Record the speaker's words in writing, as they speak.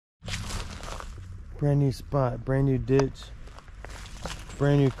Brand new spot, brand new ditch,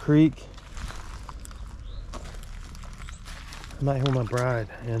 brand new creek. I'm out here with my bride,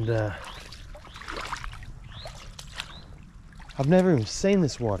 and I've never even seen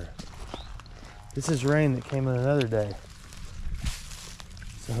this water. This is rain that came in another day.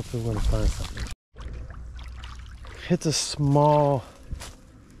 So hopefully we're gonna find something. It's a small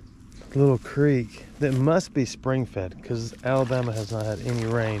little creek that must be spring fed, because Alabama has not had any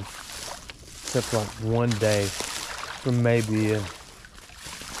rain except like one day from maybe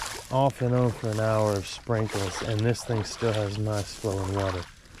off and on for an hour of sprinkles, and this thing still has nice flowing water.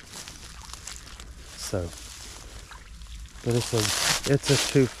 So, but it's a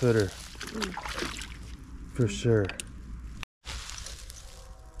 2-footer for sure.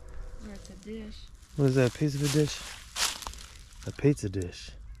 Or it's a dish. What is that, a piece of a dish? A pizza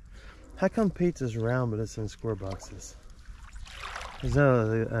dish. How come pizza's round but it's in square boxes? Is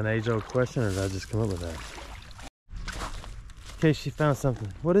that an age-old question, or did I just come up with that? Okay, she found something.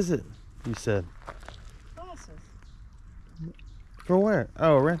 What is it, you said? Glasses. For where?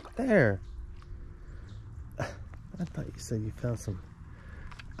 Oh, right there. I thought you said you found some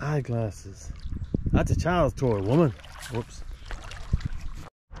eyeglasses. That's a child's toy, woman. Whoops.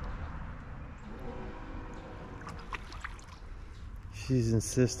 She's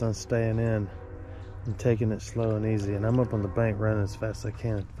insists on staying in and taking it slow and easy, and I'm up on the bank running as fast as I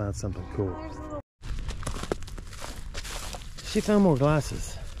can to find something cool. She found more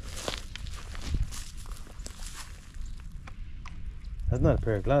glasses. That's not a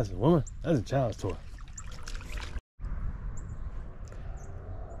pair of glasses, woman. That's a child's toy.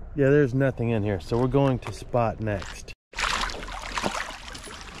 Yeah, there's nothing in here, so we're going to spot next.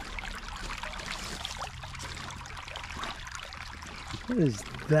 What is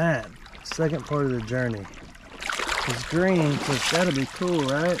that? Second part of the journey. It's green, so it's gotta be cool,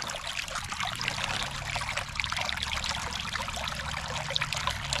 right?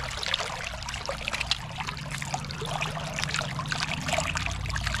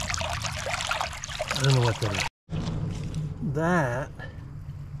 I don't know what that is. That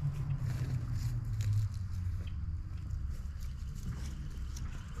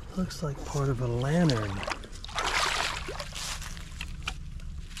looks like part of a lantern.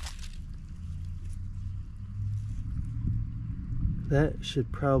 That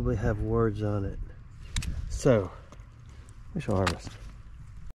should probably have words on it. So, we shall harvest.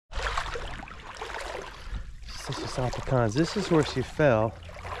 This is some pecans. This is where she fell.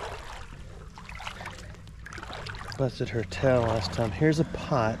 Busted her tail last time. Here's a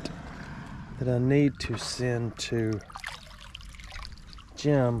pot that I need to send to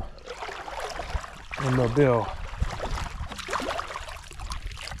Jim in Mobile.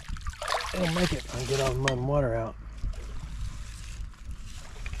 It'll make it if I can get all the mud and water out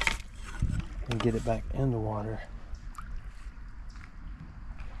and get it back in the water.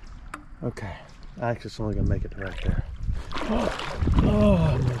 Okay, I actually was only gonna make it right there.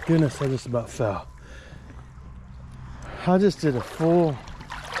 Oh my goodness, I just about fell. I just did a full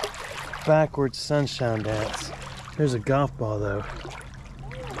backwards sunshine dance. Here's a golf ball though.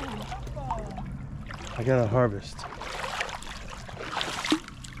 I gotta harvest.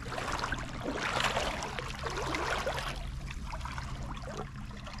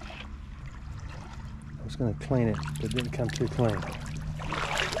 I was gonna clean it, but it didn't come too clean.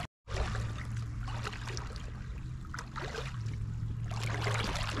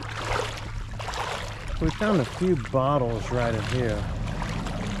 We found a few bottles right in here,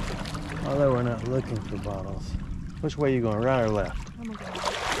 although we're not looking for bottles. Which way are you going, right or left? I'm gonna go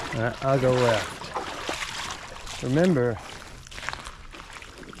left. All right, I'll go left. Remember,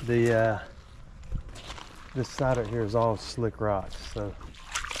 this side right here is all slick rocks, so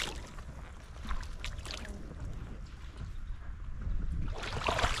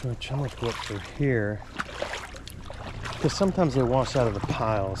I'm trying to look through here, because sometimes they wash out of the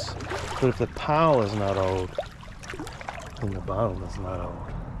piles. But if the pile is not old, then the bottom is not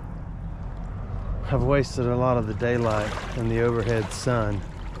old. I've wasted a lot of the daylight in the overhead sun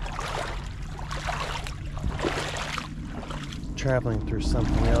traveling through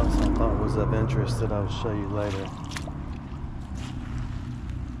something else I thought was of interest that I'll show you later.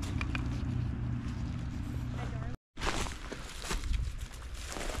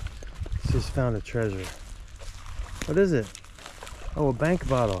 Just found a treasure. What is it? Oh, a bank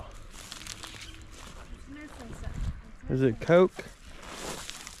bottle. Is it Coke?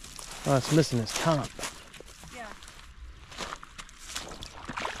 Oh, it's missing its top. Yeah.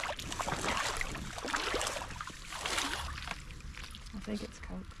 I think it's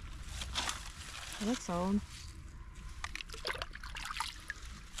Coke. It looks old.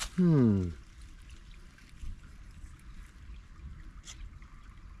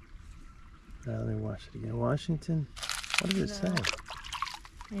 Let me watch it again. Washington? What does it say?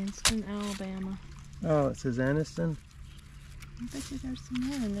 Anniston, Alabama. Oh, it says Anniston? I bet you there's some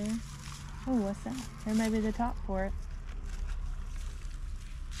more in there. Oh, what's that? There may be the top for it.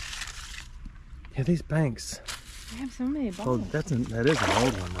 Yeah, these banks. They have so many Oh, balls. that is an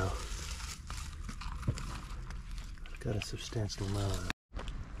old one though. It's got a substantial amount of it.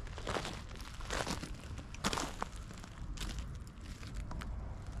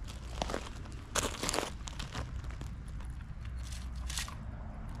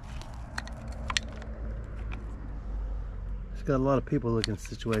 It's got a lot of people looking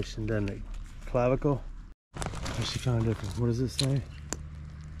situation, doesn't it? Clavicle. Or she found different. What does it say?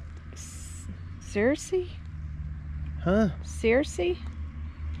 Circe? Huh? Circe? Can't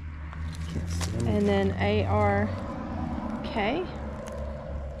see anything. And then A-R-K?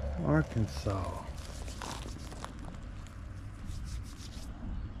 Arkansas.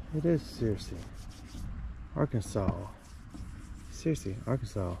 It is Circe. Arkansas. Circe,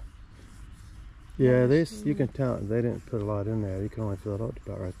 Arkansas. Yeah, this you can tell they didn't put a lot in there. You can only fill it up to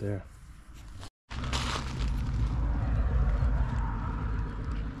about right there.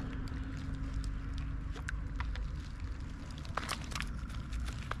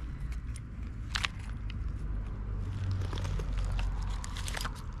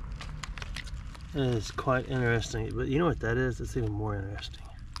 It is quite interesting, but you know what that is? It's even more interesting.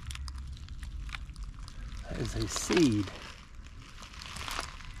 That is a seed.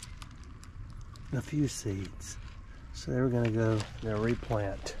 A few seeds. So they were going to go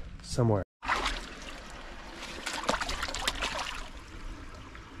replant somewhere.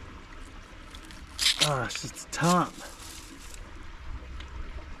 Ah, it's just the top.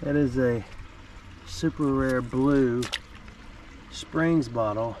 That is a super rare blue Springs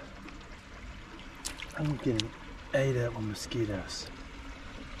bottle. I'm getting ate up with mosquitoes.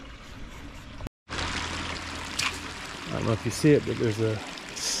 I don't know if you see it, but there's a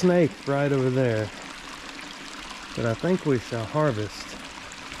snake right over there that I think we shall harvest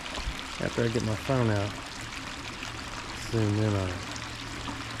after I get my phone out. Zoom in on it.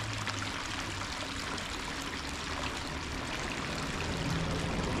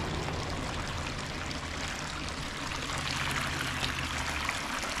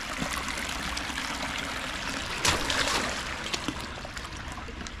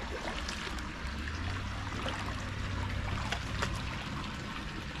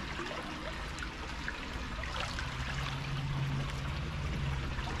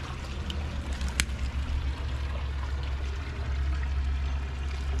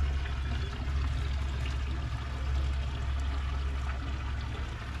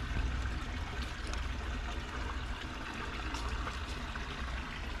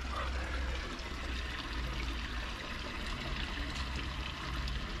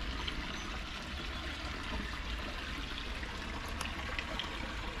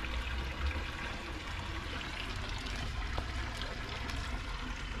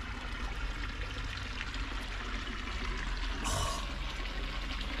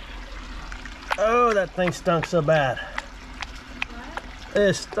 Oh, that thing stunk so bad. What?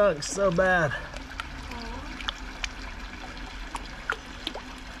 It stunk so bad.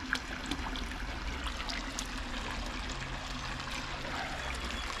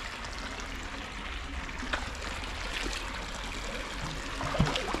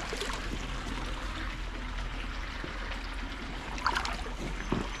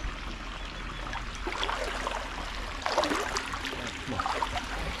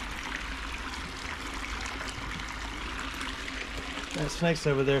 That snake's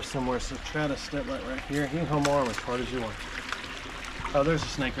over there somewhere, so try to step right here. You can hold my arm as hard as you want. Oh, there's a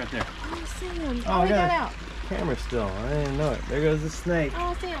snake right there. I see him. Oh, He got out. Camera still. I didn't know it. There goes the snake. Oh,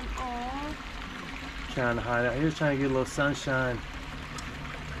 I see him. Aw. Trying to hide out. He was trying to get a little sunshine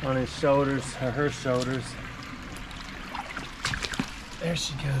on his shoulders, or her shoulders. There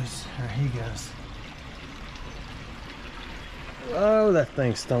she goes, or he goes. Oh, that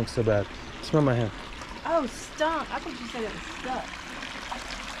thing stunk so bad. Smell my hand. Oh, stunk. I thought you said it was stuck.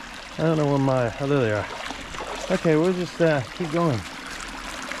 I don't know where my, oh, there they are. Okay, we'll just keep going.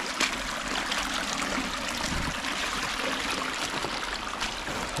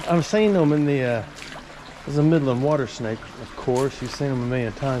 I've seen them in the, there's a Midland water snake, of course. You've seen them a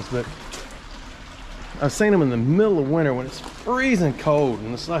million times, but I've seen them in the middle of winter when it's freezing cold,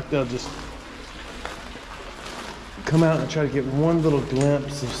 and it's like they'll just come out and try to get one little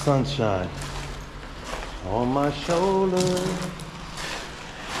glimpse of sunshine on my shoulder.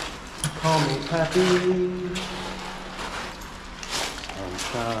 Call me happy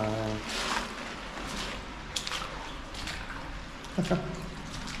sunshine.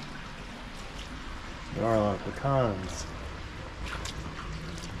 There are a lot of pecans.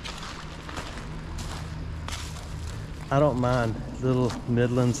 I don't mind little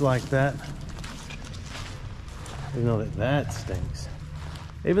midlands like that, even though that stinks.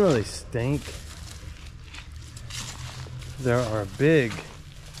 Even though they stink, there are big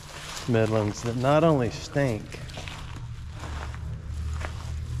midlands that not only stink,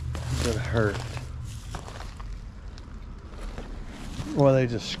 but hurt. Or they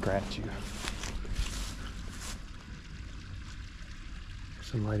just scratch you.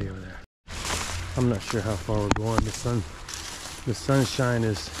 Some lady over there. I'm not sure how far we're going. The sunshine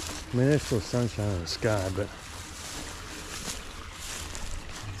is, I mean, there's still sunshine in the sky, but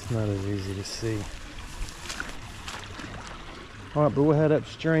it's not as easy to see. All right, but we'll head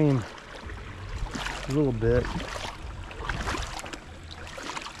upstream a little bit.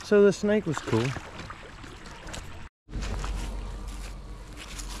 So the snake was cool.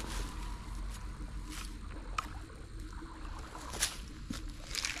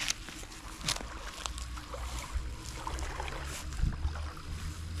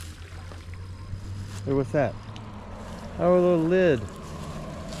 Or what's that? Oh, a little lid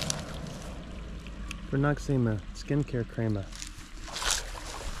for Noxema skincare crema.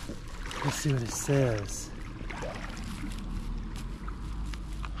 Let's see what it says.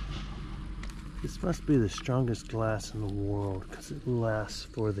 This must be the strongest glass in the world because it lasts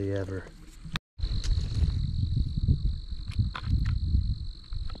for the ever.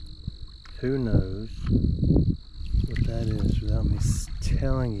 Who knows what that is without me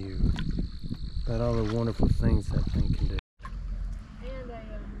telling you about all the wonderful things that thing can do.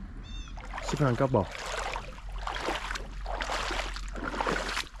 And Sit on couple.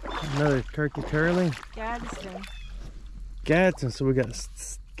 Another turkey turley. Gadsden. Gadsden. So we got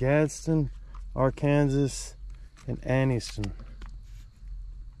Gadsden, Arkansas, and Anniston.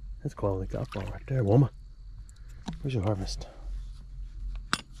 That's quality golf ball right there, woman. Where's your harvest?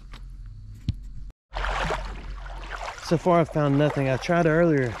 So far I've found nothing. I tried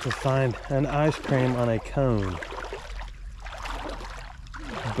earlier to find an ice cream on a cone,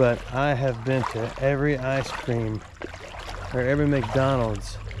 but I have been to every ice cream or every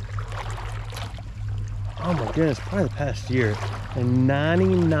McDonald's, oh my goodness, probably the past year, and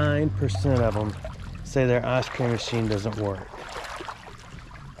 99% of them say their ice cream machine doesn't work.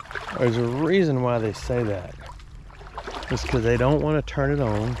 There's a reason why they say that. It's because they don't want to turn it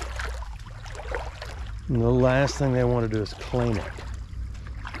on. And the last thing they want to do is clean it.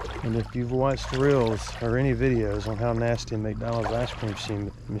 And if you've watched reels or any videos on how nasty a McDonald's ice cream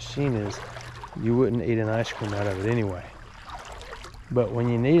machine is, you wouldn't eat an ice cream out of it anyway. But when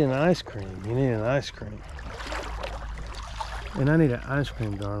you need an ice cream, you need an ice cream. And I need an ice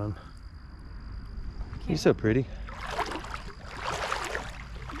cream, darling. You're so pretty.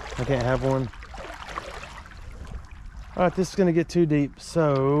 I can't have one. All right, this is gonna get too deep,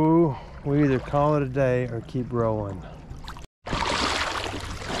 so we either call it a day or keep rolling.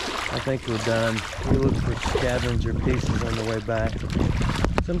 I think we're done. We look for scavenger pieces on the way back.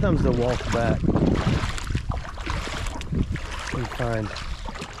 Sometimes they'll walk back and find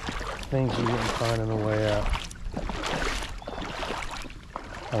things you didn't find on the way out.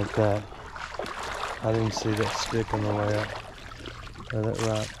 Like that. I didn't see that stick on the way out. Or that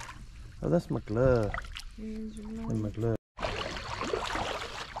rock. Oh, that's my glove. Here's your glove. And my glove.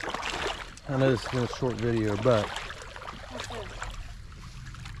 I know this has been a short video, but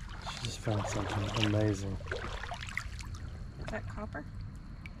she just found something amazing. Is that copper?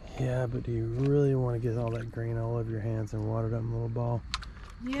 Yeah, but do you really want to get all that green all over your hands and water it up in a little ball?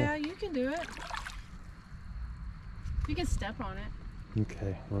 Yeah, you can do it. You can step on it.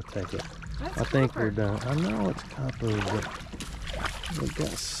 Okay, we'll take it. That's I think copper. we're done. I know it's copper, but it got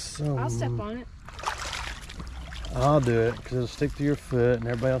so... I'll step on it. I'll do it because it'll stick to your foot and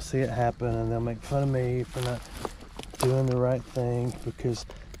everybody will see it happen and they'll make fun of me for not doing the right thing because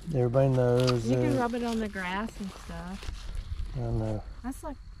everybody knows You can that... rub it on the grass and stuff. I know. That's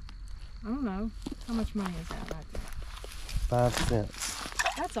like, I don't know. How much money is that right there? 5 cents.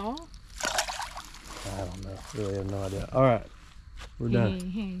 That's all? I don't know. Really have no idea. All right. We're done. Got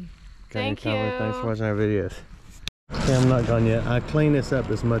any Thank comment? you. Thanks for watching our videos. Okay, I'm not gone yet. I cleaned this up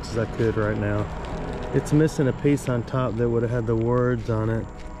as much as I could right now. It's missing a piece on top that would have had the words on it,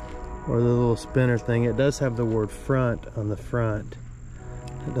 or the little spinner thing. It does have the word front on the front.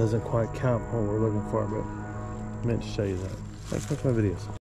 It doesn't quite count for what we're looking for, but I meant to show you that. Thanks for watching my videos.